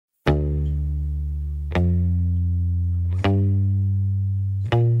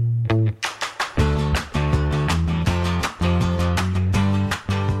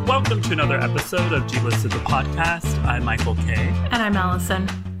welcome to another episode of G-Listed the Podcast. I'm Michael K. And I'm Allison.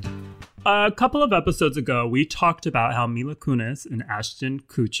 A couple of episodes ago, we talked about how Mila Kunis and Ashton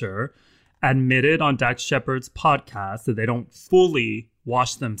Kutcher admitted on Dax Shepard's podcast that they don't fully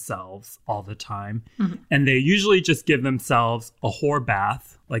wash themselves all the time. Mm-hmm. And they usually just give themselves a whore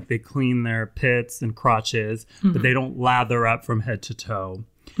bath, like they clean their pits and crotches, but they don't lather up from head to toe.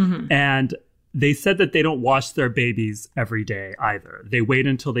 Mm-hmm. And they said that they don't wash their babies every day either. They wait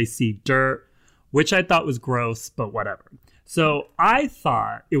until they see dirt, which I thought was gross, but whatever. So I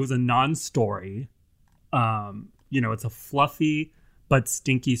thought it was a non-story. It's a fluffy but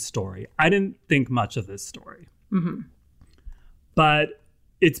stinky story. I didn't think much of this story. Mm-hmm. But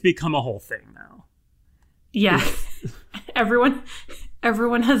it's become a whole thing now. Yeah. Everyone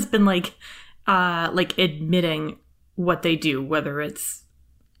has been like admitting what they do, whether it's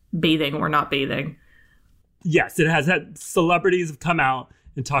bathing or not bathing. Yes, it has had celebrities have come out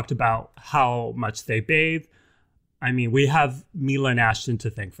and talked about how much they bathe. I mean, we have Mila and Ashton to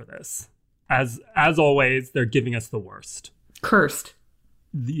thank for this. As always, they're giving us the worst. Cursed.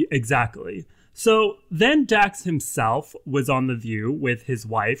 Exactly. So then Dax himself was on The View with his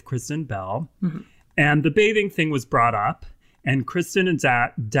wife, Kristen Bell. Mm-hmm. And the bathing thing was brought up. And Kristen and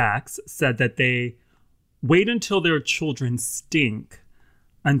Dax said that they wait until their children stink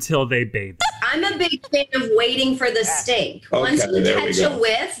until they bathe. I'm a big fan of waiting for the stink. Okay, once you catch a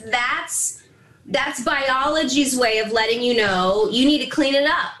whiff, that's biology's way of letting you know you need to clean it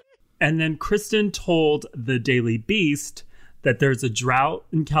up. And then Kristen told the Daily Beast that there's a drought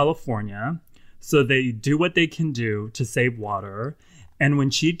in California, so they do what they can do to save water. And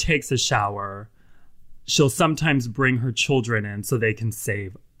when she takes a shower, she'll sometimes bring her children in so they can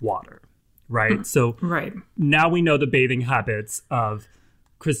save water, right? So now we know the bathing habits of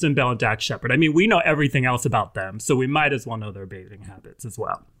Kristen Bell and Dax Shepard. I mean, we know everything else about them, so we might as well know their bathing habits as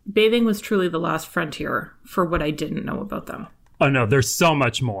well. Bathing was truly the last frontier for what I didn't know about them. Oh, no, there's so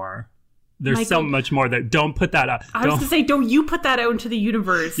much more. There's Michael, so much more that don't put that out. I was going to say, don't you put that out into the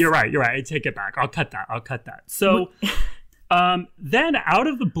universe. You're right. I take it back. I'll cut that. So then out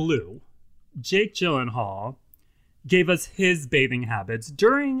of the blue, Jake Gyllenhaal gave us his bathing habits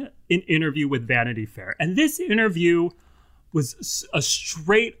during an interview with Vanity Fair. And this interview was a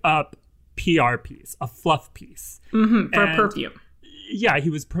straight up PR piece, a fluff piece. Mm-hmm, for perfume. Yeah, he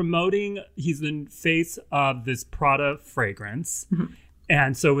was promoting, he's the face of this Prada fragrance. Mm-hmm.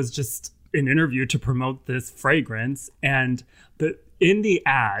 And so it was just an interview to promote this fragrance. And in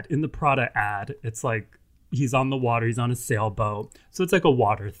the Prada ad, it's like he's on the water, he's on a sailboat. So it's like a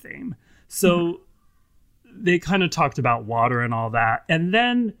water theme. So they kind of talked about water and all that. And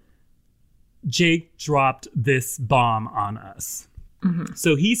then Jake dropped this bomb on us. Mm-hmm.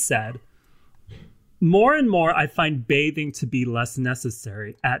 So he said, more and more, I find bathing to be less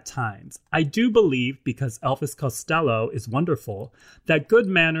necessary at times. I do believe, because Elvis Costello is wonderful, that good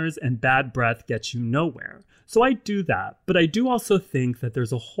manners and bad breath get you nowhere. So I do that. But I do also think that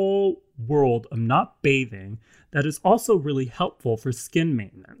there's a whole world of not bathing that is also really helpful for skin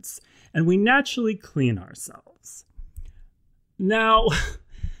maintenance. And we naturally clean ourselves. Now,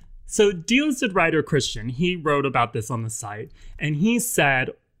 so D-listed writer Christian, he wrote about this on the site. And he said,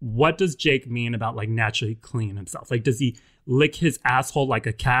 what does Jake mean about like naturally clean himself? Like, does he lick his asshole like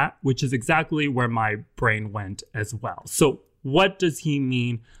a cat? Which is exactly where my brain went as well. So what does he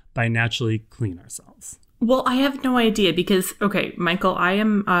mean by naturally clean ourselves? Well, I have no idea because, okay, Michael,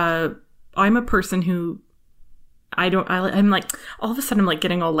 I'm a person who I'm like, all of a sudden I'm like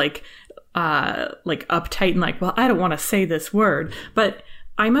getting all like uptight and like, well, I don't want to say this word, but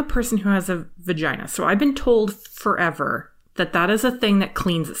I'm a person who has a vagina. So I've been told forever that is a thing that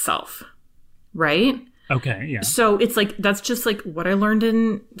cleans itself, right? Okay, yeah. So it's like, that's just like what I learned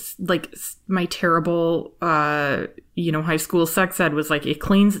in like my terrible, high school sex ed was like, it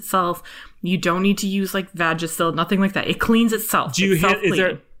cleans itself. You don't need to use like Vagisil, nothing like that. It cleans itself. Do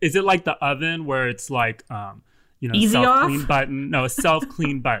you is it like the oven where it's like, easy self-clean off? Button? No, a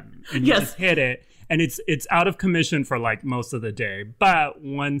self-clean button. And you just hit it and it's out of commission for like most of the day. But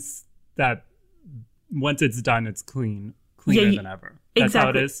once it's done, it's cleaner than ever. That's exactly how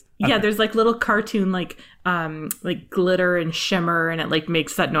it is? Okay. Yeah, there's like little cartoon like glitter and shimmer and it like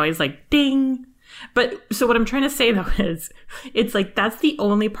makes that noise like ding. But so what I'm trying to say though is it's like that's the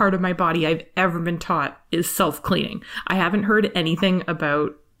only part of my body I've ever been taught is self-cleaning. I haven't heard anything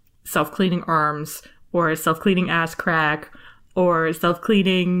about self-cleaning arms or self-cleaning ass crack or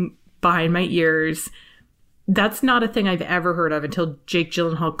self-cleaning behind my ears. That's not a thing I've ever heard of until Jake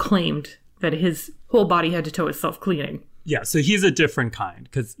Gyllenhaal claimed that his whole body head to toe is self-cleaning. Yeah, so he's a different kind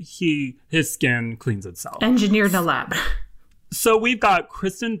because his skin cleans itself. Engineered in a lab. So we've got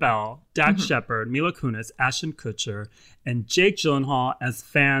Kristen Bell, Dax Shepard, Mila Kunis, Ashton Kutcher, and Jake Gyllenhaal as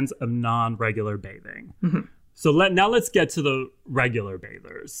fans of non-regular bathing. So now let's get to the regular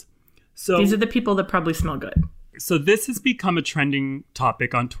bathers. So these are the people that probably smell good. So this has become a trending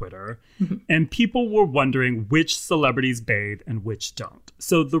topic on Twitter, and people were wondering which celebrities bathe and which don't.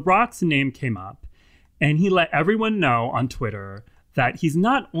 So The Rock's name came up, and he let everyone know on Twitter that he's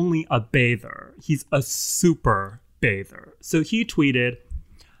not only a bather, he's a super bather. So he tweeted,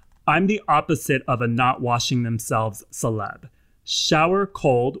 "I'm the opposite of a not washing themselves celeb. Shower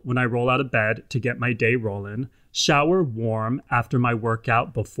cold when I roll out of bed to get my day rolling. Shower warm after my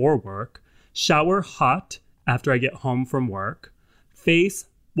workout before work. Shower hot after I get home from work. Face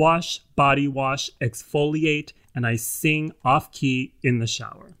wash, body wash, exfoliate, and I sing off key in the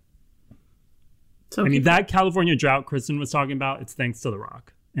shower." So I mean, that California drought Kristen was talking about, it's thanks to The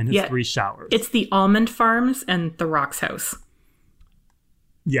Rock and his 3 showers. It's the almond farms and The Rock's house.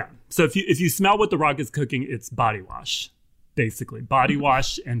 Yeah. So if you smell what The Rock is cooking, it's body wash, basically. Body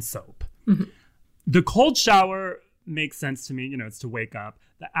wash and soap. The cold shower makes sense to me. You know, it's to wake up.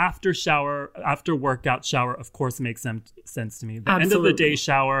 The after workout shower, of course, makes sense to me. The end of the day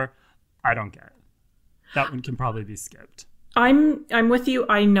shower, I don't get it. That one can probably be skipped. I'm with you.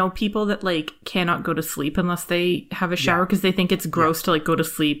 I know people that like cannot go to sleep unless they have a shower because they think it's gross to like go to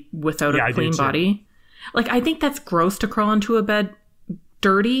sleep without a clean body. Like, I think that's gross to crawl into a bed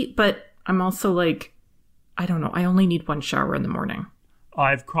dirty, but I'm also like, I don't know. I only need one shower in the morning. Oh,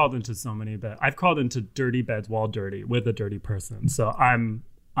 I've crawled into so many beds. I've crawled into dirty beds while dirty with a dirty person. So I'm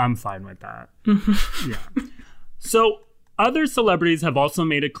fine with that. Yeah. So other celebrities have also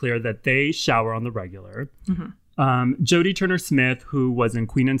made it clear that they shower on the regular. Jodie Turner-Smith, who was in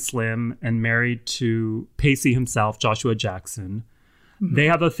Queen and Slim and married to Pacey himself, Joshua Jackson. They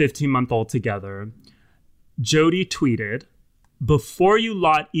have a 15-month-old together. Jodie tweeted, "Before you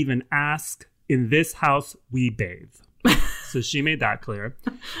lot even ask, in this house, we bathe." So she made that clear.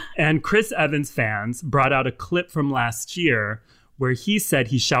 And Chris Evans fans brought out a clip from last year where he said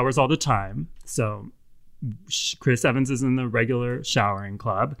he showers all the time. So Chris Evans is in the regular showering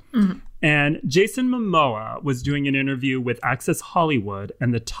club. And Jason Momoa was doing an interview with Access Hollywood,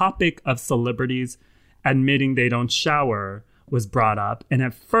 and the topic of celebrities admitting they don't shower was brought up. And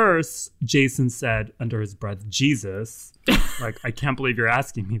at first, Jason said under his breath, "Jesus," like, "I can't believe you're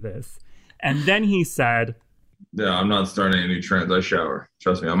asking me this." And then he said, "Yeah, I'm not starting any new trends. I shower.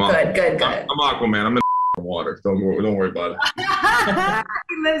 Trust me. I'm good. I'm Aquaman. I'm in the water. Don't worry about it."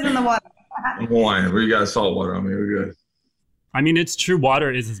 He lives in the water. I'm Hawaiian. We got salt water on me. We're good. I mean, it's true. Water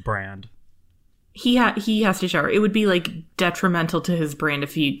is his brand. He has to shower. It would be like detrimental to his brand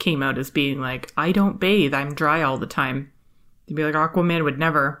if he came out as being like, "I don't bathe. I'm dry all the time." He'd be like, Aquaman would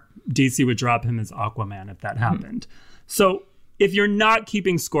never. DC would drop him as Aquaman if that happened. So if you're not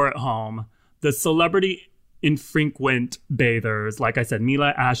keeping score at home, the celebrity infrequent bathers, like I said,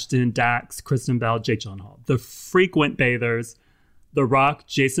 Mila, Ashton, Dax, Kristen Bell, Jake Gyllenhaal. The frequent bathers, The Rock,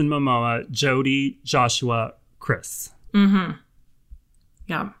 Jason Momoa, Jodie, Joshua, Chris.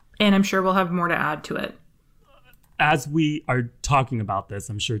 Yeah. And I'm sure we'll have more to add to it. As we are talking about this,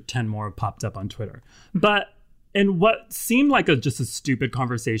 I'm sure 10 more have popped up on Twitter. But in what seemed like just a stupid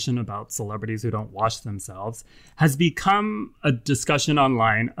conversation about celebrities who don't wash themselves has become a discussion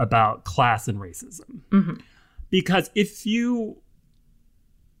online about class and racism. Because if you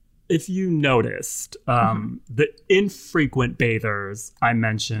noticed, the infrequent bathers I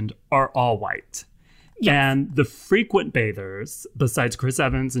mentioned are all white. Yes. And the frequent bathers, besides Chris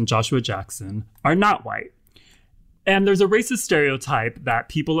Evans and Joshua Jackson, are not white. And there's a racist stereotype that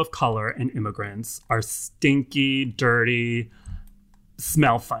people of color and immigrants are stinky, dirty,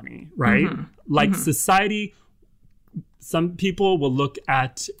 smell funny, right? Like society, some people will look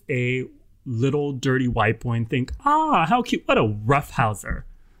at a little dirty white boy and think, how cute, what a roughhouser.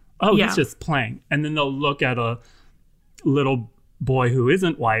 Oh, he's just playing. And then they'll look at a little boy who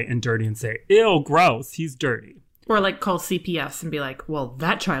isn't white and dirty and say, ew, gross, he's dirty. Or like call CPS and be like, well,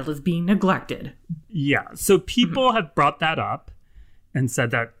 that child is being neglected. Yeah. So people have brought that up and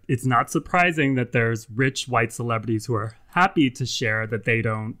said that it's not surprising that there's rich white celebrities who are happy to share that they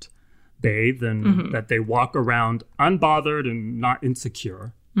don't bathe and that they walk around unbothered and not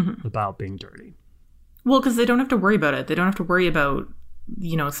insecure about being dirty. Well, because they don't have to worry about it. They don't have to worry about,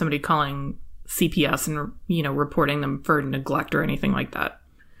 somebody calling CPS and, reporting them for neglect or anything like that.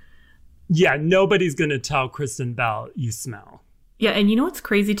 Yeah, nobody's going to tell Kristen Bell, you smell. Yeah, and you know what's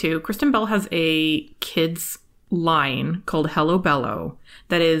crazy too? Kristen Bell has a kids line called Hello Bello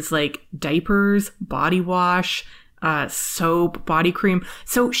that is like diapers, body wash, soap, body cream.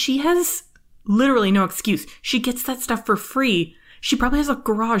 So she has literally no excuse. She gets that stuff for free. She probably has a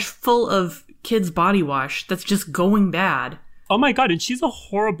garage full of kids' body wash that's just going bad. Oh my God, and she's a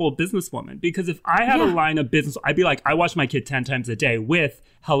horrible businesswoman, because if I had a line of business, I'd be like, I wash my kid 10 times a day with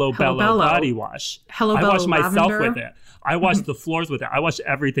Hello Bello body wash. Hello I Bello wash myself lavender. with it. I wash the floors with it. I wash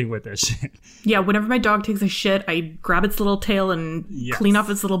everything with this shit. Yeah, whenever my dog takes a shit, I grab its little tail and clean off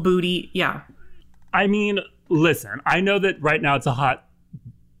its little booty. Yeah. I mean, listen, I know that right now it's a hot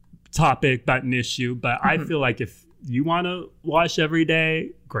topic, button issue, but I feel like if you want to wash every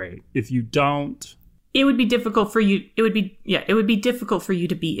day, great. If you don't, it would be difficult for you. It would be difficult for you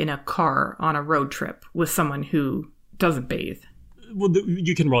to be in a car on a road trip with someone who doesn't bathe. Well,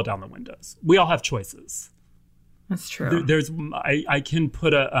 you can roll down the windows. We all have choices. That's true. I can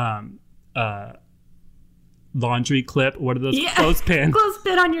put a laundry clip. What are those? Clothespin.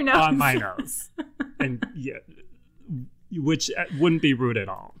 Clothespin on your nose. On my nose. And which wouldn't be rude at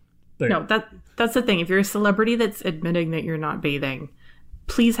all. But, no, that's the thing. If you're a celebrity that's admitting that you're not bathing,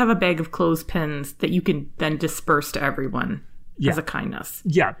 please have a bag of clothespins that you can then disperse to everyone as a kindness.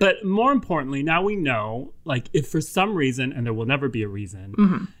 Yeah, but more importantly, now we know, like, if for some reason, and there will never be a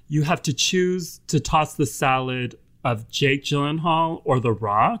reason, you have to choose to toss the salad of Jake Gyllenhaal or The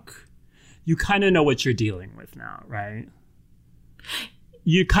Rock, you kind of know what you're dealing with now, right?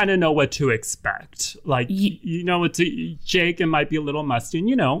 You kind of know what to expect. Like, you know what to... Jake, it might be a little musty, and,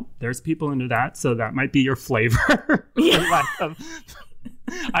 you know, there's people into that, so that might be your flavor.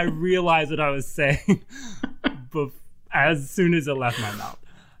 I realized what I was saying as soon as it left my mouth.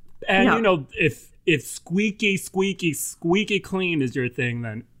 And, you know, if squeaky clean is your thing,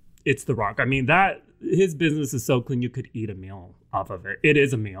 then it's The Rock. I mean, his business is so clean you could eat a meal off of it. It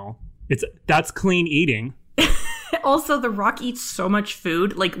is a meal. That's clean eating. Also, The Rock eats so much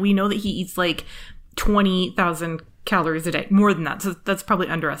food. Like, we know that he eats like 20,000 calories a day. More than that. So that's probably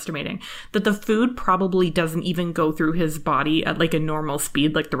underestimating. That the food probably doesn't even go through his body at like a normal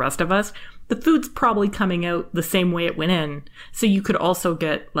speed like the rest of us. The food's probably coming out the same way it went in. So you could also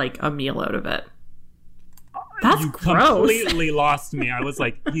get like a meal out of it. That's you gross. Completely lost me. I was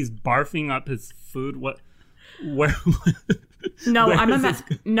like, he's barfing up his food. What? Where? No,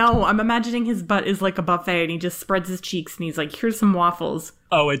 I'm imagining his butt is like a buffet, and he just spreads his cheeks, and he's like, "Here's some waffles."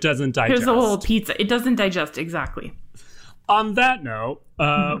 Oh, it doesn't digest. Here's a whole pizza. It doesn't digest, exactly. On that note,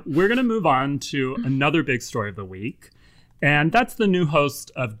 we're going to move on to another big story of the week, and that's the new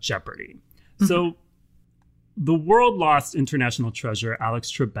host of Jeopardy. So, the world lost international treasure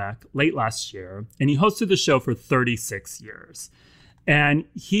Alex Trebek late last year, and he hosted the show for 36 years. And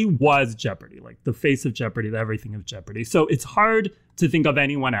he was Jeopardy, like the face of Jeopardy, the everything of Jeopardy. So it's hard to think of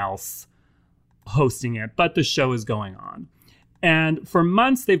anyone else hosting it, but the show is going on. And for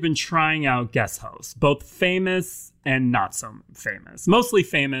months, they've been trying out guest hosts, both famous and not so famous. Mostly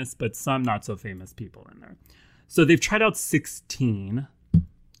famous, but some not so famous people in there. So they've tried out 16.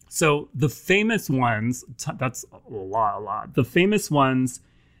 So the famous ones, that's a lot. The famous ones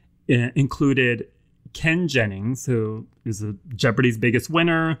included Ken Jennings, who is Jeopardy's biggest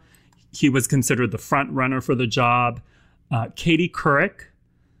winner. He was considered the front runner for the job. Katie Couric,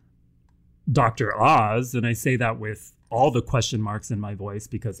 Dr. Oz, and I say that with all the question marks in my voice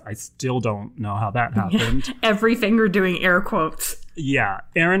because I still don't know how that happened. Every finger doing air quotes. Yeah.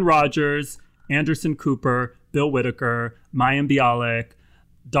 Aaron Rodgers, Anderson Cooper, Bill Whitaker, Mayim Bialik,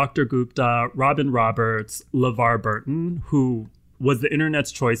 Dr. Gupta, Robin Roberts, LeVar Burton, who was the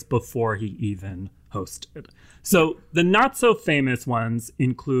internet's choice before he even hosted. So the not so famous ones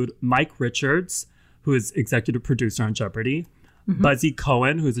include Mike Richards, who is executive producer on Jeopardy, Buzzy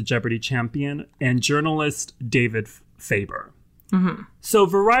Cohen, who is a Jeopardy champion, and journalist David Faber. So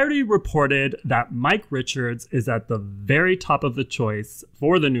Variety reported that Mike Richards is at the very top of the choice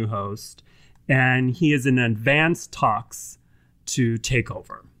for the new host, and he is in advanced talks to take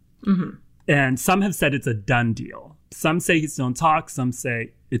over. And some have said it's a done deal. Some say he's still in talks. Some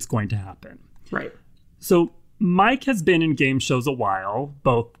say it's going to happen. Right. So Mike has been in game shows a while,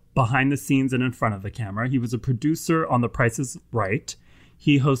 both behind the scenes and in front of the camera. He was a producer on The Price is Right.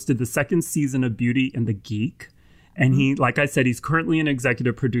 He hosted the second season of Beauty and the Geek. And he, like I said, he's currently an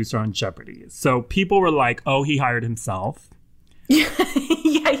executive producer on Jeopardy. So people were like, oh, he hired himself. Yeah,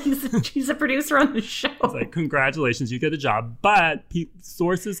 he's a producer on the show. It's like, congratulations, you get a job. But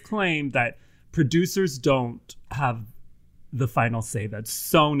sources claim that producers don't have the final say, that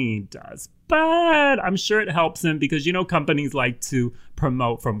Sony does. But I'm sure it helps him because, you know, companies like to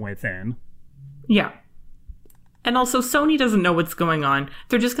promote from within. Yeah. And also, Sony doesn't know what's going on.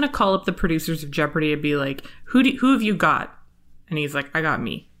 They're just going to call up the producers of Jeopardy and be like, who have you got? And he's like, I got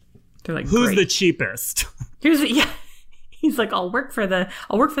me. They're like, who's great. the cheapest? He's like, I'll work for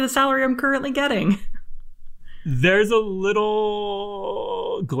the salary I'm currently getting. There's a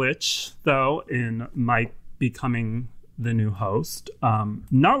little glitch, though, in Mike becoming the new host.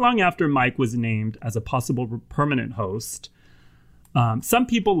 Not long after Mike was named as a possible permanent host, some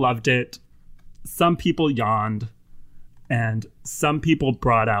people loved it, some people yawned, and some people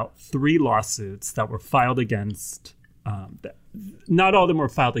brought out 3 lawsuits that were filed against. Not all of them were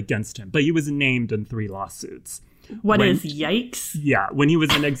filed against him, but he was named in 3 lawsuits. Yikes? Yeah, when he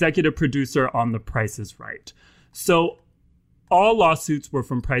was an executive producer on The Price is Right. So all lawsuits were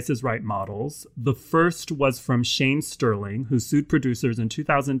from Price is Right models. The first was from Shane Sterling, who sued producers in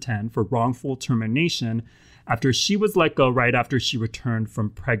 2010 for wrongful termination after she was let go right after she returned from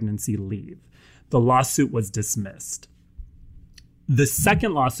pregnancy leave. The lawsuit was dismissed. The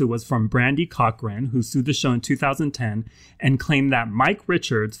second lawsuit was from Brandy Cochran, who sued the show in 2010 and claimed that Mike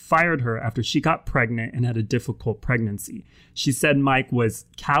Richards fired her after she got pregnant and had a difficult pregnancy. She said Mike was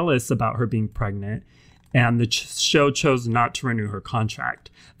callous about her being pregnant, and the show chose not to renew her contract.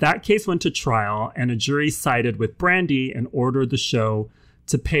 That case went to trial, and a jury sided with Brandy and ordered the show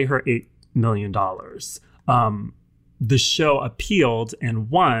to pay her $8 million. The show appealed and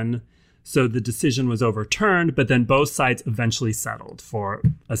won, so the decision was overturned, but then both sides eventually settled for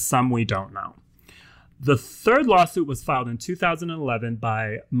a sum we don't know. The third lawsuit was filed in 2011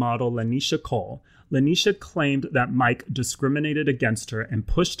 by model Lanisha Cole. Lanisha claimed that Mike discriminated against her and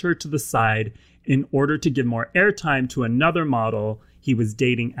pushed her to the side in order to give more airtime to another model he was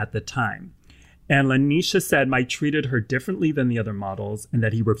dating at the time. And Lanisha said Mike treated her differently than the other models and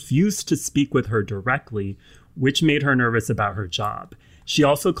that he refused to speak with her directly, which made her nervous about her job. She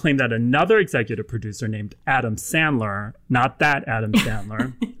also claimed that another executive producer named Adam Sandler, not that Adam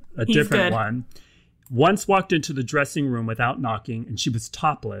Sandler, a different one, once walked into the dressing room without knocking, and she was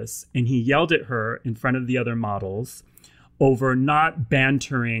topless, and he yelled at her in front of the other models over not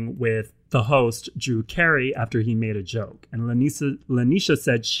bantering with the host, Drew Carey, after he made a joke. And Lanisha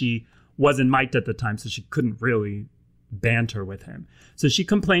said she wasn't mic'd at the time, so she couldn't really banter with him. So she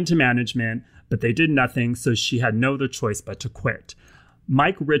complained to management, but they did nothing, so she had no other choice but to quit.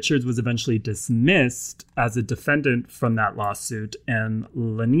 Mike Richards was eventually dismissed as a defendant from that lawsuit, and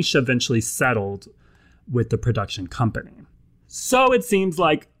Lanisha eventually settled with the production company. So it seems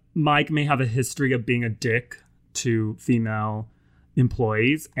like Mike may have a history of being a dick to female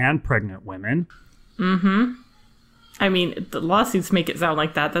employees and pregnant women. Mm-hmm. I mean, the lawsuits make it sound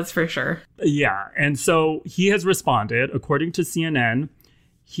like that, that's for sure. Yeah, and so he has responded. According to CNN,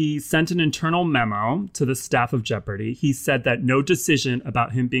 he sent an internal memo to the staff of Jeopardy. He said that no decision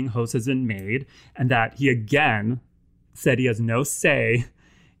about him being host has been made, and that he again said he has no say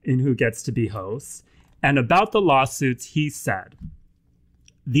in who gets to be host. And about the lawsuits, he said,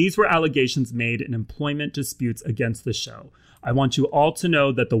 "These were allegations made in employment disputes against the show. I want you all to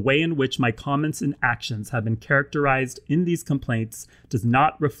know that the way in which my comments and actions have been characterized in these complaints does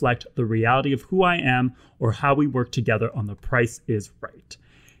not reflect the reality of who I am or how we work together on The Price is Right."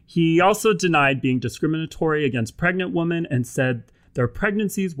 He also denied being discriminatory against pregnant women and said their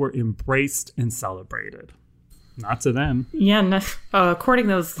pregnancies were embraced and celebrated. Not to them. Yeah, according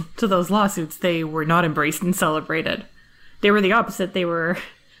to those lawsuits, they were not embraced and celebrated. They were the opposite. They were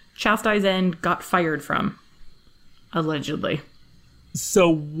chastised and got fired from. Allegedly.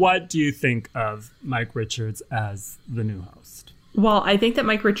 So what do you think of Mike Richards as the new host? Well, I think that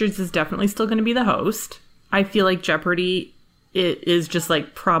Mike Richards is definitely still going to be the host. I feel like Jeopardy is just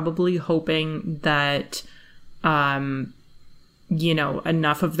like probably hoping that,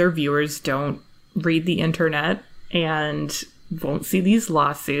 enough of their viewers don't read the internet and won't see these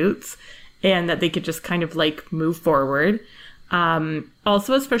lawsuits, and that they could just kind of like move forward.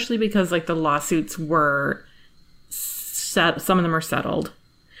 Also, especially because like the lawsuits were some of them are settled.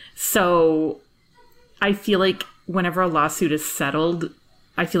 So I feel like whenever a lawsuit is settled,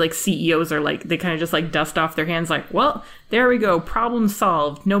 I feel like CEOs are like, they kind of just like dust off their hands like, well, there we go. Problem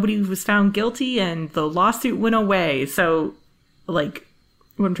solved. Nobody was found guilty and the lawsuit went away. So like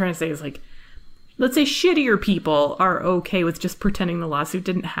what I'm trying to say is like, let's say shittier people are okay with just pretending the lawsuit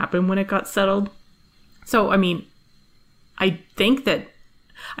didn't happen when it got settled. So, I mean, I think that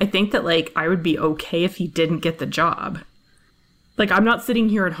like I would be okay if he didn't get the job. Like, I'm not sitting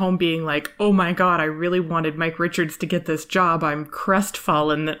here at home being like, oh my God, I really wanted Mike Richards to get this job. I'm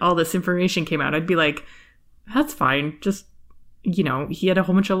crestfallen that all this information came out. I'd be like, that's fine. Just, he had a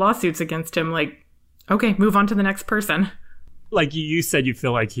whole bunch of lawsuits against him. Like, okay, move on to the next person. Like you said, you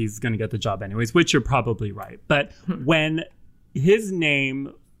feel like he's going to get the job anyways, which you're probably right. But when his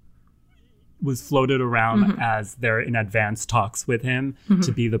name was floated around as they're in advanced talks with him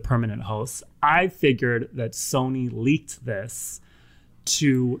to be the permanent host. I figured that Sony leaked this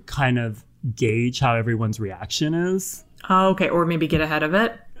to kind of gauge how everyone's reaction is. Oh, okay. Or maybe get ahead of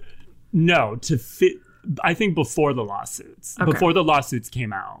it? No, to fit. I think before the lawsuits. Okay. Before the lawsuits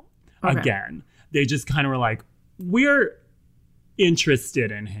came out, again, they just kind of were like, we're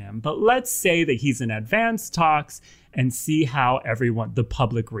interested in him, but let's say that he's in advanced talks and see how the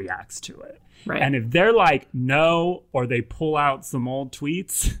public reacts to it. Right. And if they're like, no, or they pull out some old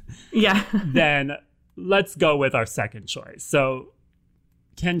tweets, then let's go with our second choice. So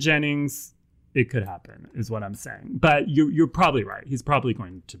Ken Jennings, it could happen, is what I'm saying. But you're probably right. He's probably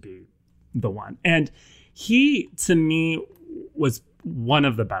going to be the one. And he, to me, was one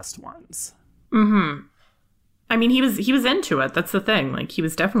of the best ones. Mm-hmm. I mean, he was into it. That's the thing. Like, he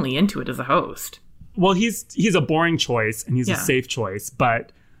was definitely into it as a host. Well, he's a boring choice and he's a safe choice.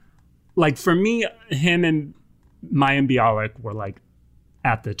 But, like, for me, him and Mayim Bialik were, like,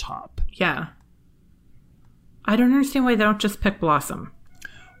 at the top. Yeah. I don't understand why they don't just pick Blossom.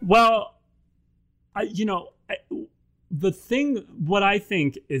 Well, what I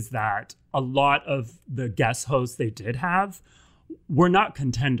think is that a lot of the guest hosts they did have were not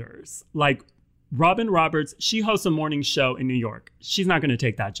contenders. Like Robin Roberts, she hosts a morning show in New York. She's not going to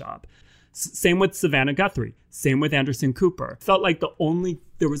take that job. Same with Savannah Guthrie. Same with Anderson Cooper. Felt like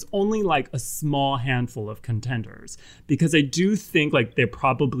there was only like a small handful of contenders, because I do think like they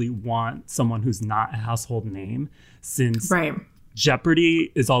probably want someone who's not a household name, since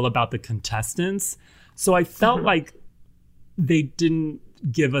Jeopardy is all about the contestants. So I felt like they didn't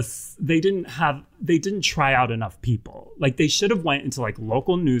try out enough people. Like they should have went into like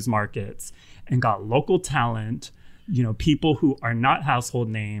local news markets and got local talent, people who are not household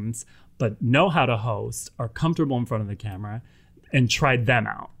names, but know how to host, are comfortable in front of the camera, and tried them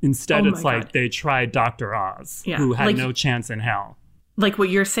out. Instead, it's like they tried Dr. Oz, who had no chance in hell. Like what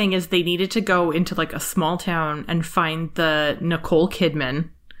you're saying is they needed to go into like a small town and find the Nicole Kidman,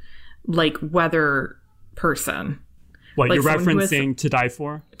 like weather person. What, like you're referencing To Die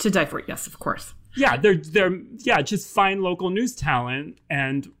For? To Die For, yes, of course. Yeah, just find local news talent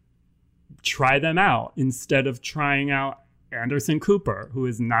and try them out instead of trying out Anderson Cooper, who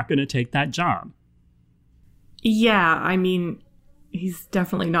is not going to take that job. Yeah, I mean, he's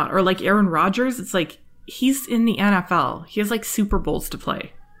definitely not. Or like Aaron Rodgers, it's like, he's in the NFL. He has like Super Bowls to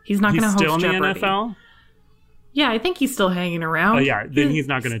play. He's not going to host Jeopardy. He's still in the NFL? Yeah, I think he's still hanging around. Oh yeah, then he's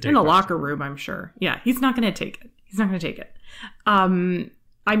not going to take it. In the locker room, I'm sure. Yeah, he's not going to take it. He's not going to take it.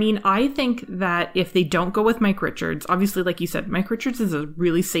 I mean, I think that if they don't go with Mike Richards, obviously, like you said, Mike Richards is a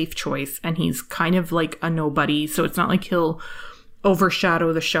really safe choice, and he's kind of like a nobody. So it's not like he'll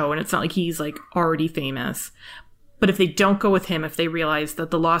overshadow the show, and it's not like he's like already famous. But if they don't go with him, if they realize that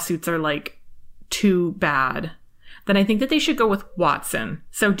the lawsuits are like too bad, then I think that they should go with Watson.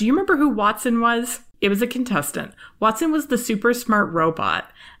 So do you remember who Watson was? It was a contestant. Watson was the super smart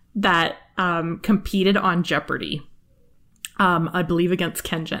robot that competed on Jeopardy, I believe against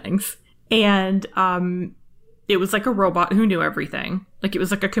Ken Jennings. And it was like a robot who knew everything. Like it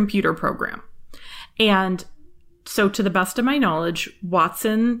was like a computer program. And so to the best of my knowledge,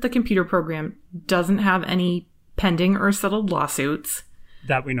 Watson, the computer program, doesn't have any pending or settled lawsuits.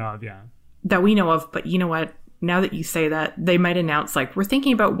 That we know of, yeah. That we know of. But you know what? Now that you say that, they might announce like, we're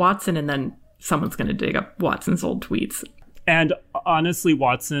thinking about Watson, and then someone's going to dig up Watson's old tweets. And honestly,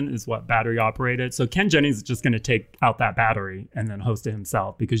 Watson is battery operated. So Ken Jennings is just going to take out that battery and then host it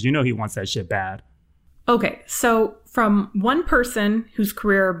himself, because he wants that shit bad. Okay, so from one person whose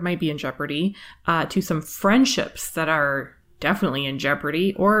career might be in jeopardy to some friendships that are definitely in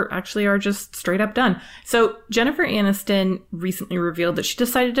jeopardy, or actually are just straight up done. So Jennifer Aniston recently revealed that she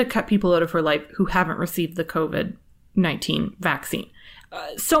decided to cut people out of her life who haven't received the COVID-19 vaccine.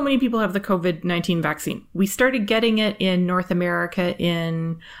 So many people have the COVID-19 vaccine. We started getting it in North America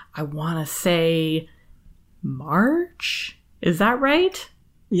in, I want to say, March? Is that right?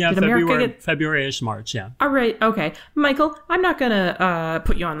 Yeah, February-ish, March, yeah. All right, okay. Michael, I'm not going to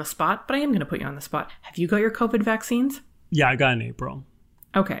put you on the spot, but I am going to put you on the spot. Have you got your COVID vaccines? Yeah, I got in April.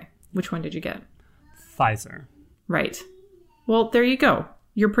 Okay. Which one did you get? Pfizer. Right. Well, there you go.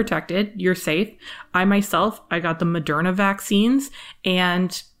 You're protected. You're safe. I got the Moderna vaccines,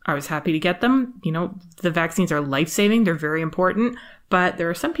 and I was happy to get them. The vaccines are life-saving. They're very important. But there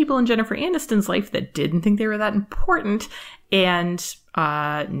are some people in Jennifer Aniston's life that didn't think they were that important. And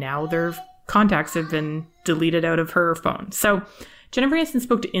now their contacts have been deleted out of her phone. So Jennifer Aniston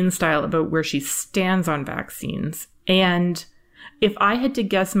spoke to InStyle about where she stands on vaccines. And if I had to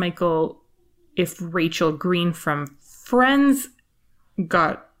guess, Michael, if Rachel Green from Friends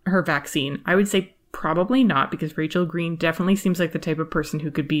got her vaccine? I would say probably not, because Rachel Green definitely seems like the type of person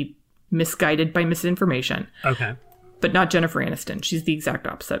who could be misguided by misinformation. Okay. But not Jennifer Aniston. She's the exact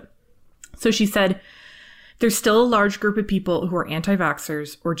opposite. So she said, there's still a large group of people who are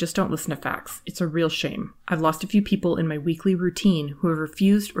anti-vaxxers or just don't listen to facts. It's a real shame. I've lost a few people in my weekly routine who have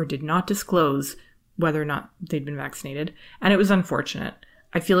refused or did not disclose whether or not they'd been vaccinated, and it was unfortunate.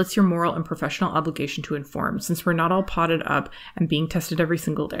 I feel it's your moral and professional obligation to inform, since we're not all potted up and being tested every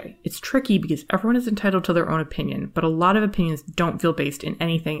single day. It's tricky because everyone is entitled to their own opinion, but a lot of opinions don't feel based in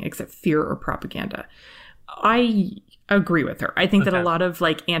anything except fear or propaganda. I agree with her. I think that a lot of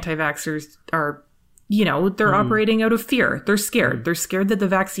like anti-vaxxers are, you know, they're operating out of fear. They're scared. They're scared that the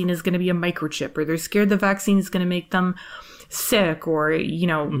vaccine is going to be a microchip, or they're scared the vaccine is going to make them sick, or, you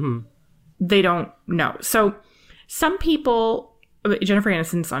know, they don't know. So some people, Jennifer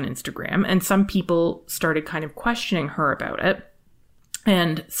Aniston's on Instagram, and some people started kind of questioning her about it.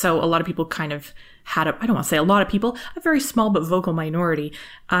 And so a lot of people kind of had I don't want to say a lot of people, a very small but vocal minority,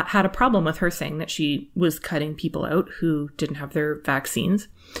 had a problem with her saying that she was cutting people out who didn't have their vaccines.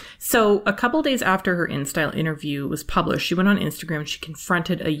 So a couple days after her InStyle interview was published, she went on Instagram and she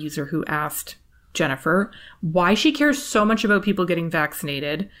confronted a user who asked Jennifer why she cares so much about people getting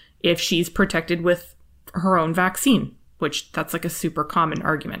vaccinated if she's protected with her own vaccine, which that's like a super common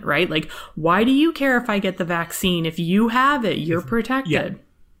argument, right? Like, why do you care if I get the vaccine? If you have it, you're protected. Yeah.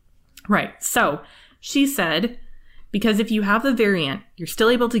 Right. So she said, because if you have the variant, you're still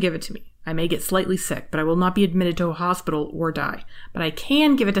able to give it to me. I may get slightly sick, but I will not be admitted to a hospital or die. But I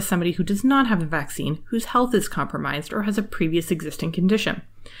can give it to somebody who does not have the vaccine, whose health is compromised or has a previous existing condition.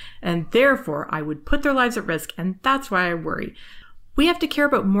 And therefore, I would put their lives at risk, and that's why I worry. We have to care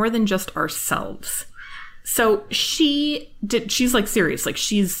about more than just ourselves. So she's like serious, like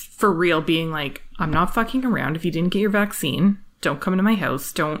she's for real being like, I'm not fucking around. If you didn't get your vaccine, don't come into my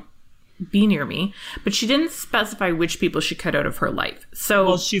house. Don't be near me. But she didn't specify which people she cut out of her life. So,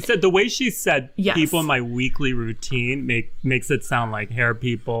 well, she said the way she said yes. People in my weekly routine makes it sound like hair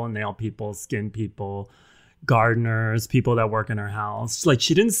people, nail people, skin people, gardeners, people that work in her house. Like,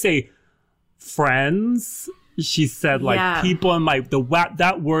 she didn't say friends. She said like people in my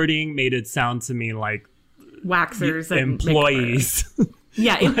that wording made it sound to me like waxers and employees.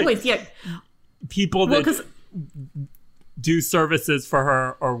 Yeah, employees. Yeah, people that do services for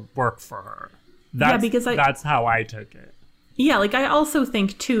her or work for her. That's how I took it. Yeah, like I also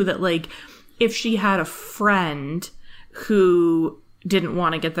think too that like if she had a friend who didn't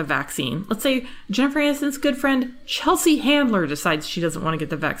want to get the vaccine, let's say Jennifer Aniston's good friend Chelsea Handler decides she doesn't want to get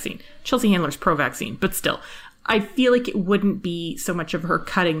the vaccine. Chelsea Handler's pro-vaccine, but still, I feel like it wouldn't be so much of her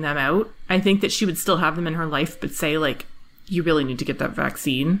cutting them out. I think that she would still have them in her life, but say like, you really need to get that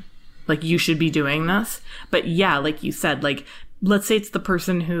vaccine. Like, you should be doing this. But yeah, like you said, like, let's say it's the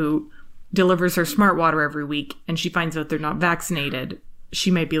person who delivers her smart water every week and she finds out they're not vaccinated. She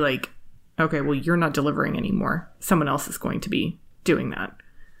might be like, okay, well, you're not delivering anymore. Someone else is going to be doing that.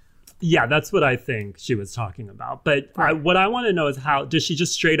 Yeah, that's what I think she was talking about. But right. What I want to know is how, does she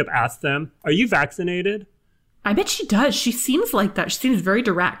just straight up ask them, are you vaccinated? I bet she does. She seems like that. She seems very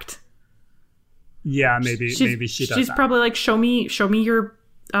direct. Yeah, maybe she does. She's probably like, show me your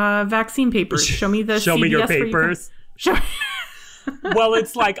vaccine papers. Show me the show CVS me your papers. Well,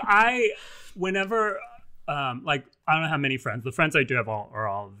 it's like whenever like I don't know how many friends. The friends I do have are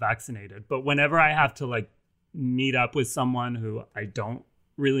all vaccinated. But whenever I have to like meet up with someone who I don't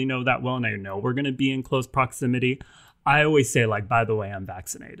really know that well and I know we're going to be in close proximity, I always say like, by the way, I'm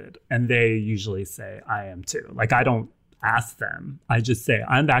vaccinated. And they usually say I am too. Like, I don't ask them. I just say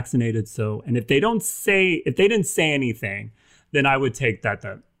I'm vaccinated. So, and if they didn't say anything, then I would take that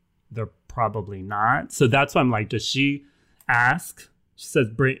they're probably not. So that's why I'm like, does she ask? She says,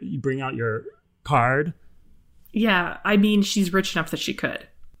 bring out your card. Yeah. I mean, she's rich enough that she could.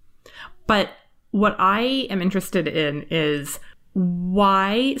 But what I am interested in is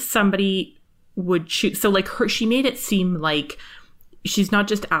why somebody would choose. So like she made it seem like she's not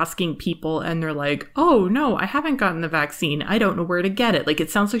just asking people and they're like, oh no, I haven't gotten the vaccine. I don't know where to get it. Like,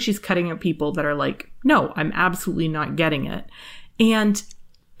 it sounds like she's cutting out people that are like, no, I'm absolutely not getting it. And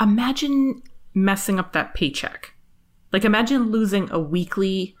imagine messing up that paycheck. Like, imagine losing a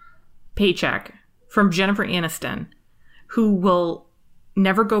weekly paycheck from Jennifer Aniston, who will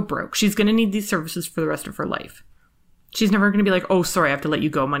never go broke. She's going to need these services for the rest of her life. She's never going to be like, oh, sorry, I have to let you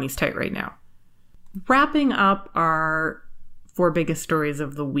go. Money's tight right now. Wrapping up our 4 biggest stories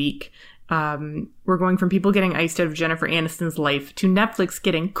of the week. We're going from people getting iced out of Jennifer Aniston's life to Netflix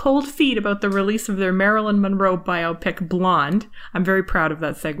getting cold feet about the release of their Marilyn Monroe biopic Blonde. I'm very proud of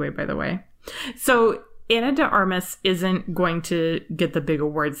that segue, by the way. So Ana de Armas isn't going to get the big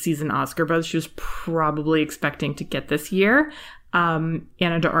awards season Oscar buzz she was probably expecting to get this year. Ana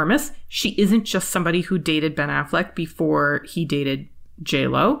de Armas, she isn't just somebody who dated Ben Affleck before he dated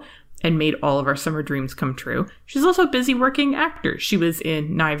J-Lo and made all of our summer dreams come true. She's also a busy working actor. She was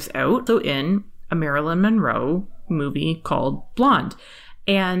in Knives Out, so in a Marilyn Monroe movie called Blonde.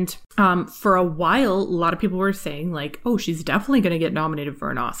 And for a while, a lot of people were saying, like, oh, she's definitely going to get nominated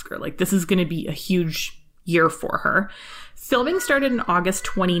for an Oscar. Like, this is going to be a huge year for her. Filming started in August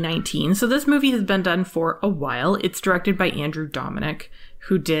 2019, so this movie has been done for a while. It's directed by Andrew Dominik,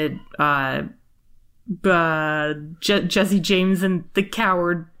 who did Jesse James and the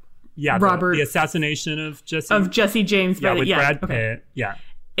Coward. Yeah, the assassination of Jesse James. With Brad Pitt. Okay. Yeah,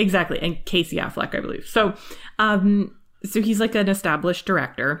 exactly, and Casey Affleck, I believe. So, so he's like an established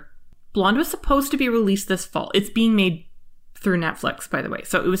director. Blonde was supposed to be released this fall. It's being made through Netflix, by the way.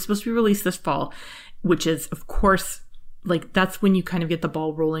 So it was supposed to be released this fall, which is, of course, like, that's when you kind of get the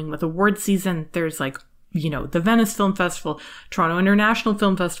ball rolling with award season. There's like, you know, the Venice Film Festival, Toronto International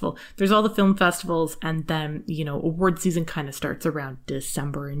Film Festival. There's all the film festivals. And then, you know, award season kind of starts around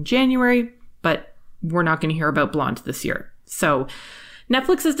December and January. But we're not going to hear about Blonde this year. So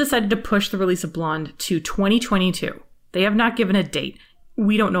Netflix has decided to push the release of Blonde to 2022. They have not given a date.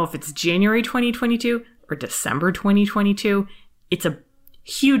 We don't know if it's January 2022 or December 2022. It's a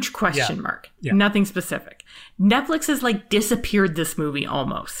huge question mark. Yeah. Nothing specific. Netflix has like disappeared this movie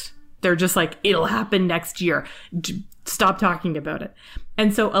almost. They're just like, it'll happen next year. Stop talking about it.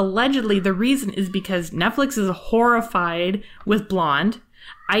 And so allegedly the reason is because Netflix is horrified with Blonde.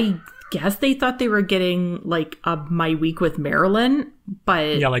 I guess they thought they were getting like a My Week with Marilyn,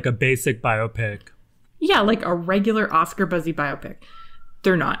 but... Yeah, like a basic biopic. Yeah, like a regular Oscar buzzy biopic.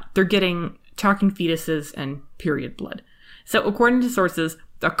 They're not. They're getting talking fetuses and period blood. So according to sources,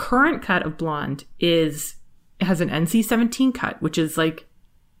 the current cut of Blonde has an NC-17 cut, which is like,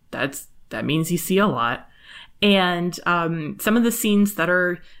 that means you see a lot. And some of the scenes that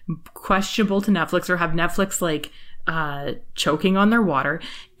are questionable to Netflix or have Netflix like choking on their water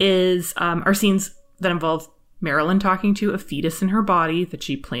are scenes that involve Marilyn talking to a fetus in her body that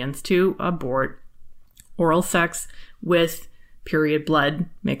she plans to abort, oral sex with period blood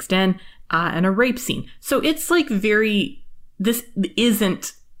mixed in, and a rape scene. So it's like this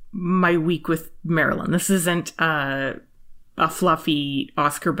isn't My Week with Marilyn. This isn't a fluffy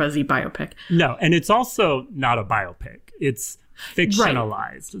Oscar buzzy biopic. No, and it's also not a biopic. It's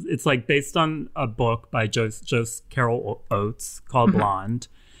fictionalized. Right. It's like based on a book by Joyce Carol Oates called Blonde,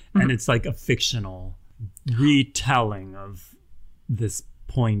 and it's like a fictional retelling of this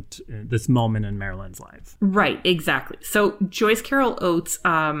moment in Marilyn's life. Right, exactly. So Joyce Carol Oates,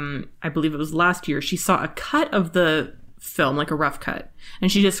 I believe it was last year, she saw a cut of the film, like a rough cut,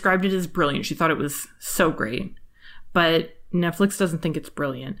 and she described it as brilliant. She thought it was so great, but Netflix doesn't think it's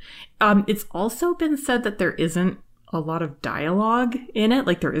brilliant. It's also been said that there isn't a lot of dialogue in it,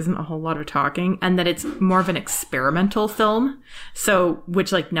 like there isn't a whole lot of talking, and that it's more of an experimental film. So,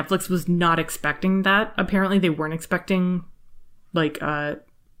 which like Netflix was not expecting that. Apparently they weren't expecting like an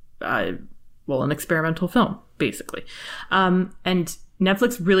experimental film, basically. And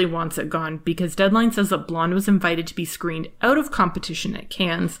Netflix really wants it gone because Deadline says that Blonde was invited to be screened out of competition at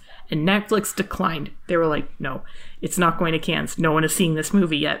Cannes, and Netflix declined. They were like, no, it's not going to Cannes. No one is seeing this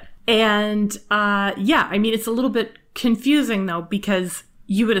movie yet. And I mean, it's a little bit confusing, though, because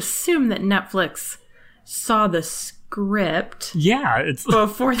you would assume that Netflix saw the script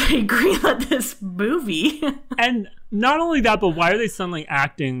before they greenlit this movie. And not only that, but why are they suddenly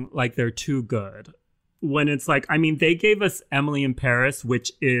acting like they're too good? When it's like, I mean, they gave us Emily in Paris,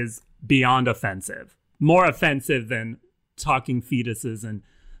 which is beyond offensive. More offensive than talking fetuses and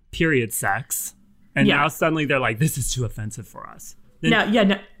period sex. And now suddenly they're like, this is too offensive for us.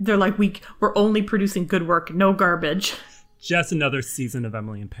 No, they're like, we're only producing good work, no garbage. Just another season of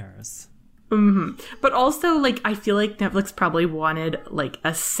Emily in Paris. Mm-hmm. But also, like, I feel like Netflix probably wanted, like,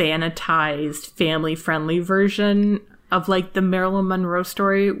 a sanitized, family-friendly version of, like, the Marilyn Monroe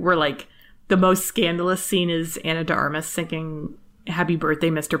story, where, like, the most scandalous scene is Ana de Armas singing Happy Birthday,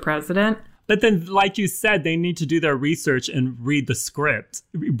 Mr. President. But then, like you said, they need to do their research and read the script.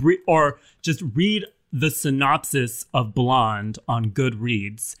 Or just read the synopsis of Blonde on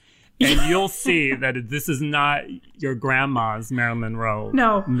Goodreads. And you'll see that this is not your grandma's Marilyn Monroe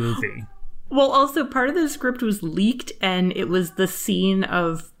movie. Well, also, part of the script was leaked, and it was the scene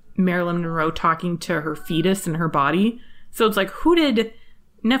of Marilyn Monroe talking to her fetus in her body. So it's like, who did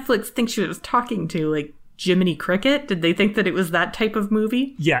Netflix think she was talking to? Like, Jiminy Cricket? Did they think that it was that type of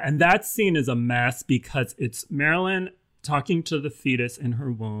movie? Yeah, and that scene is a mess because it's Marilyn talking to the fetus in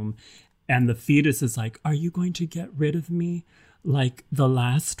her womb, And the fetus is like, are you going to get rid of me like the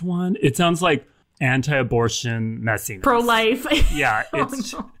last one? It sounds like anti-abortion messiness. Pro-life. Yeah.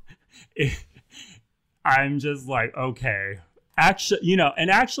 I'm just like, okay.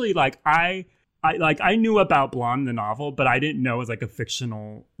 Actually, like I knew about Blonde, the novel, but I didn't know it was like a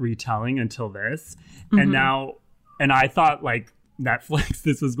fictional retelling until this. Mm-hmm. And I thought like Netflix,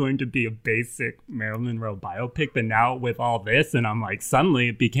 this was going to be a basic Marilyn Monroe biopic. But now with all this, and I'm like, suddenly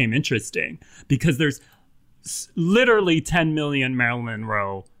it became interesting because there's literally 10 million Marilyn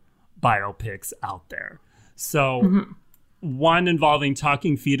Monroe biopics out there. So one involving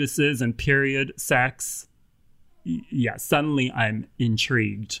talking fetuses and period sex. Yeah, suddenly I'm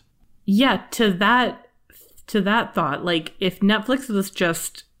intrigued. Yeah, to that thought, like if Netflix was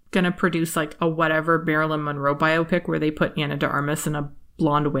just gonna produce like a whatever Marilyn Monroe biopic where they put Ana de Armas in a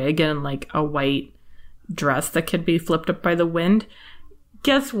blonde wig and like a white dress that could be flipped up by the wind,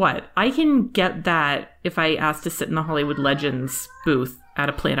 guess what? I can get that if I ask to sit in the Hollywood Legends booth at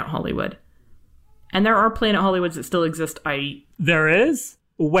a Planet Hollywood. And there are Planet Hollywoods that still exist. There is?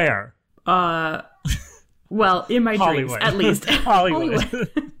 Where? Well, in my dreams, at least. Hollywood.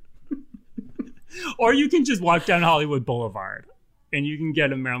 Or you can just walk down Hollywood Boulevard and you can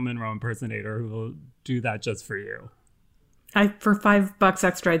get a Marilyn Monroe impersonator who will do that just for you. For $5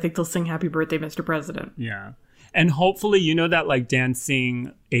 extra, I think they'll sing Happy Birthday, Mr. President. Yeah. And hopefully, you know that like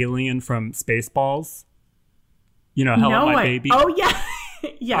dancing alien from Spaceballs? You know, Hello My Baby? Oh, yeah.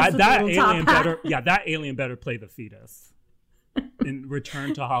 Yes, that alien better play the fetus. And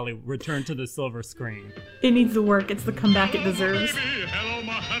return to Hollywood, return to the silver screen. It needs the work. It's the comeback it deserves. Hello,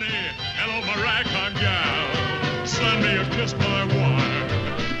 my honey. Hello, my ragtime gal. Send me a kiss, my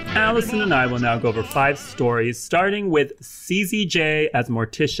wife. Allison and I will now go over 5 stories, starting with CZJ as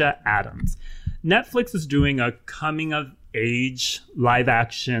Morticia Addams. Netflix is doing a coming-of-age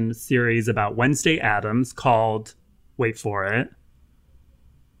live-action series about Wednesday Addams called, wait for it,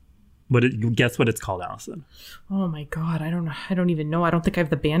 guess what it's called, Allison? Oh my God, I don't know. I don't even know. I don't think I have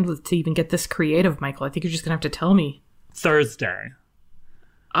the bandwidth to even get this creative, Michael. I think you're just gonna have to tell me. Thursday.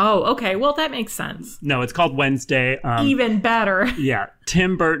 Oh, okay. Well, that makes sense. No, it's called Wednesday. Even better. Yeah.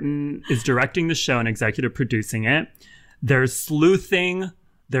 Tim Burton is directing the show and executive producing it. There's sleuthing.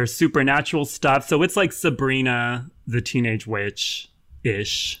 There's supernatural stuff. So it's like Sabrina, the Teenage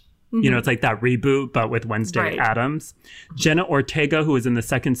Witch-ish. Mm-hmm. You know, it's like that reboot, but with Wednesday Addams. Jenna Ortega, who is in the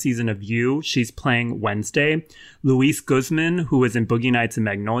 2nd season of You, she's playing Wednesday. Luis Guzman, who is in Boogie Nights and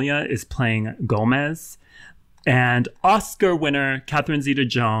Magnolia, is playing Gomez. And Oscar winner Catherine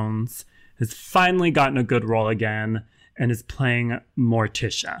Zeta-Jones has finally gotten a good role again and is playing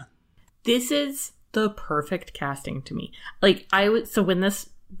Morticia. This is the perfect casting to me. Like, so when this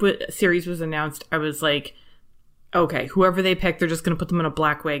series was announced, I was like, okay, whoever they pick, they're just going to put them in a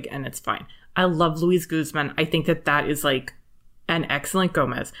black wig and it's fine. I love Luis Guzman. I think that is like an excellent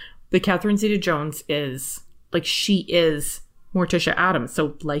Gomez. But Catherine Zeta-Jones is, like, she is Morticia Addams.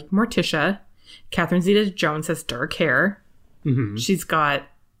 So like Morticia, Catherine Zeta-Jones has dark hair. Mm-hmm. She's got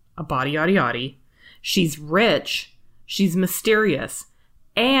a body yaddy yaddy. She's rich. She's mysterious.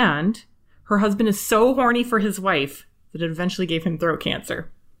 And her husband is so horny for his wife that it eventually gave him throat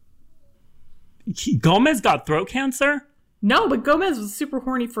cancer. Gomez got throat cancer? No, but Gomez was super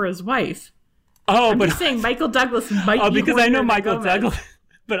horny for his wife. Oh, I'm just saying Michael Douglas might be because I know Michael Douglas.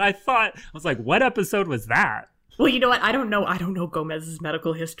 But I was like, what episode was that? Well, you know what? I don't know Gomez's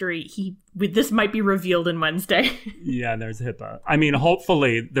medical history. This might be revealed in Wednesday. Yeah, there's HIPAA. I mean,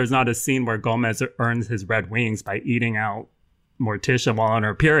 hopefully there's not a scene where Gomez earns his red wings by eating out Morticia while on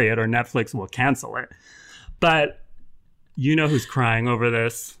her period, or Netflix will cancel it. But you know who's crying over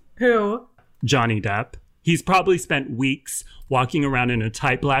this? Who? Johnny Depp. He's probably spent weeks walking around in a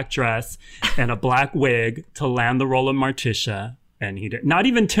tight black dress and a black wig to land the role of Morticia, and he did. Not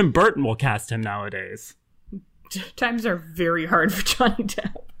even Tim Burton will cast him nowadays. Times are very hard for Johnny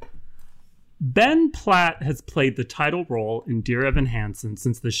Depp. Ben Platt has played the title role in Dear Evan Hansen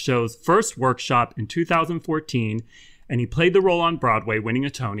since the show's first workshop in 2014, and he played the role on Broadway, winning a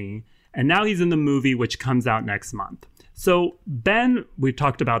Tony, and now he's in the movie, which comes out next month. So Ben, we've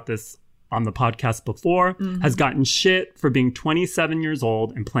talked about this on the podcast before, has gotten shit for being 27 years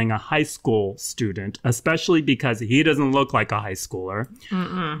old and playing a high school student, especially because he doesn't look like a high schooler.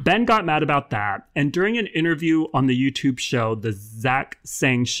 Mm-mm. Ben got mad about that. And during an interview on the YouTube show, The Zach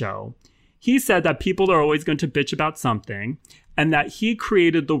Sang Show, he said that people are always going to bitch about something and that he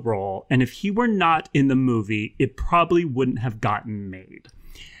created the role. And if he were not in the movie, it probably wouldn't have gotten made.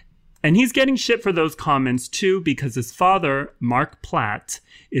 And he's getting shit for those comments, too, because his father, Mark Platt,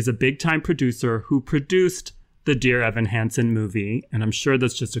 is a big-time producer who produced the Dear Evan Hansen movie, and I'm sure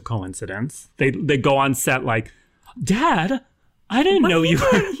that's just a coincidence. They go on set like, Dad, I didn't know you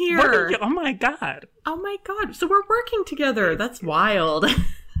were here. Oh my God. Oh my God. So we're working together. That's wild.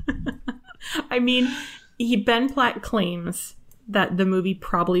 I mean, Ben Platt claims that the movie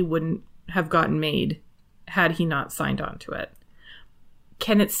probably wouldn't have gotten made had he not signed on to it.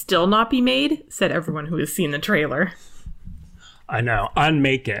 Can it still not be made? Said everyone who has seen the trailer. I know.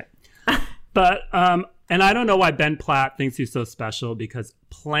 Unmake it. But, and I don't know why Ben Platt thinks he's so special, because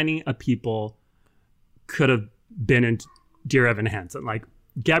plenty of people could have been in Dear Evan Hansen. Like,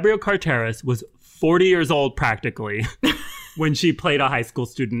 Gabrielle Carteris was 40 years old practically when she played a high school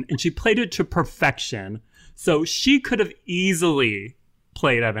student, and she played it to perfection. So she could have easily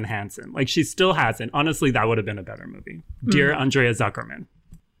played Evan Hansen. Like, she still hasn't. Honestly, that would have been a better movie. Dear Andrea Zuckerman.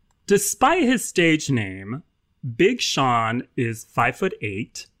 Despite his stage name, Big Sean is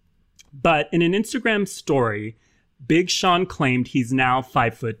 5'8", but in an Instagram story, Big Sean claimed he's now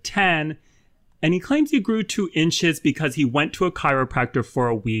 5'10", and he claims he grew 2 inches because he went to a chiropractor for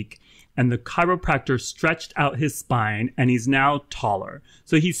a week, and the chiropractor stretched out his spine, and he's now taller.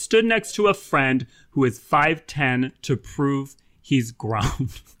 So he stood next to a friend who is 5'10" to prove he's grown.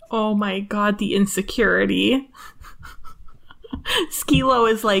 Oh my God, the insecurity. Skee-Lo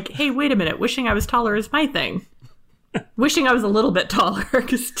is like, hey, wait a minute, wishing I was taller is my thing. Wishing I was a little bit taller,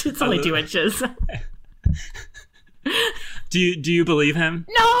 because it's only 2 inches. Do you believe him?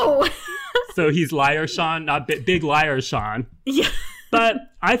 No! So he's Liar Sean, not Big Liar Sean. Yeah. But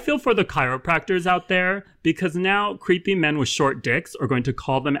I feel for the chiropractors out there, because now creepy men with short dicks are going to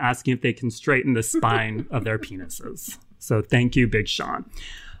call them asking if they can straighten the spine of their penises. So thank you, Big Sean.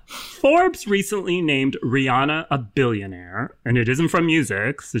 Forbes recently named Rihanna a billionaire, and it isn't from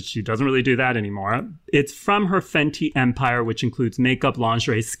music, so she doesn't really do that anymore. It's from her Fenty empire, which includes makeup,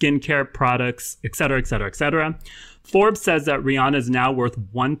 lingerie, skincare products, etc., etc., etc. Forbes says that Rihanna is now worth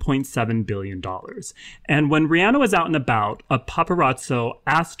 $1.7 billion. And when Rihanna was out and about, a paparazzo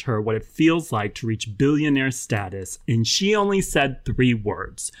asked her what it feels like to reach billionaire status, and she only said 3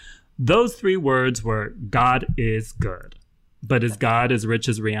 words. Those 3 words were, God is good. But is God as rich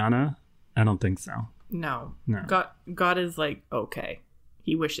as Rihanna? I don't think so. No. God is like, okay.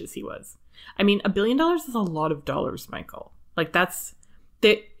 He wishes he was. I mean, $1 billion is a lot of dollars, Michael. Like,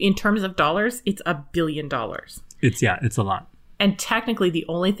 in terms of dollars, it's $1 billion. It's a lot. And technically, the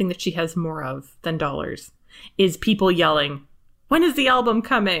only thing that she has more of than dollars is people yelling, when is the album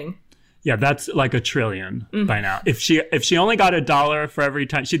coming? Yeah, that's like $1 trillion by now. If she only got $1 for every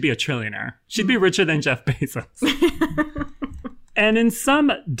time, she'd be a trillionaire. She'd be richer than Jeff Bezos. And in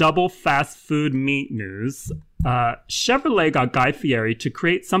some double fast food meat news, Chevrolet got Guy Fieri to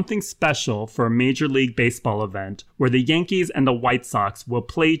create something special for a Major League Baseball event where the Yankees and the White Sox will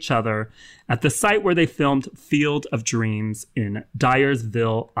play each other at the site where they filmed Field of Dreams in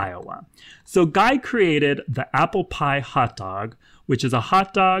Dyersville, Iowa. So Guy created the apple pie hot dog, which is a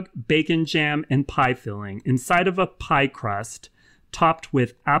hot dog, bacon jam, and pie filling inside of a pie crust topped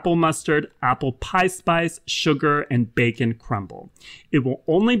with apple mustard, apple pie spice, sugar, and bacon crumble. It will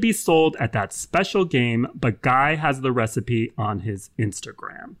only be sold at that special game, but Guy has the recipe on his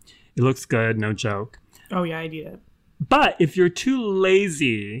Instagram. It looks good, no joke. Oh yeah, I did it. But if you're too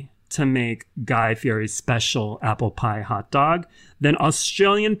lazy to make Guy Fieri's special apple pie hot dog, then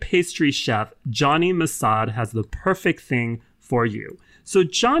Australian pastry chef Johnny Masad has the perfect thing for you. So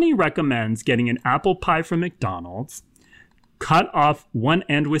Johnny recommends getting an apple pie from McDonald's, cut off one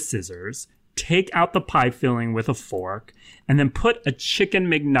end with scissors, take out the pie filling with a fork, and then put a chicken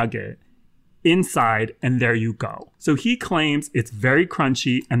McNugget inside, and there you go. So he claims it's very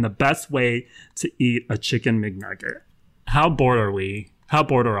crunchy and the best way to eat a chicken McNugget. How bored are we? How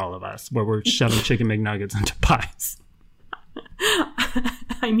bored are all of us where we're shoving chicken McNuggets into pies?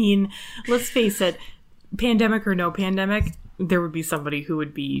 I mean, let's face it, pandemic or no pandemic, there would be somebody who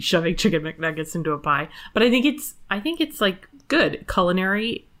would be shoving chicken McNuggets into a pie. But I think it's like good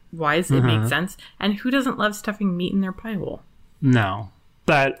culinary wise. It makes sense. And who doesn't love stuffing meat in their pie hole? No.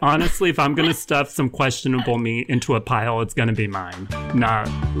 But honestly, if I'm going to stuff some questionable meat into a pie hole, it's going to be mine, not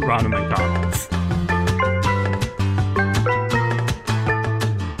Ronald McDonald's.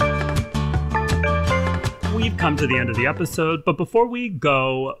 We've come to the end of the episode, but before we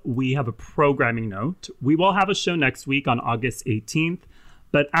go, we have a programming note. We will have a show next week on August 18th,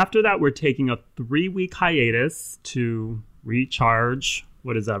 but after that, we're taking a 3-week hiatus to recharge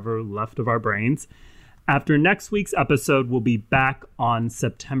what is ever left of our brains. After next week's episode, we'll be back on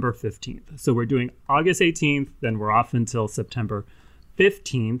September 15th. So we're doing August 18th, then we're off until September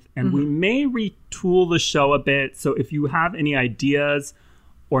 15th, and we may retool the show a bit. So if you have any ideas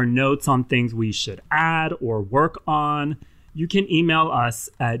or notes on things we should add or work on, you can email us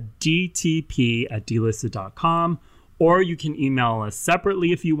at dtp@delisted.com, or you can email us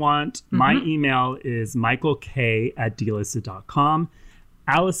separately if you want. My email is michaelk@delisted.com.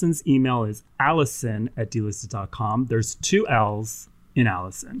 Allison's email is allison@delisted.com. There's 2 L's in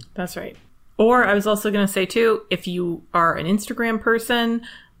Allison. That's right. Or I was also going to say, too, if you are an Instagram person,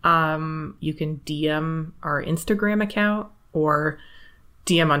 you can DM our Instagram account or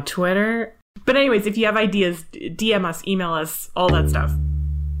DM on Twitter. But anyways, if you have ideas, DM us, email us, all that stuff.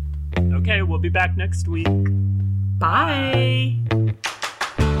 Okay, we'll be back next week. Bye.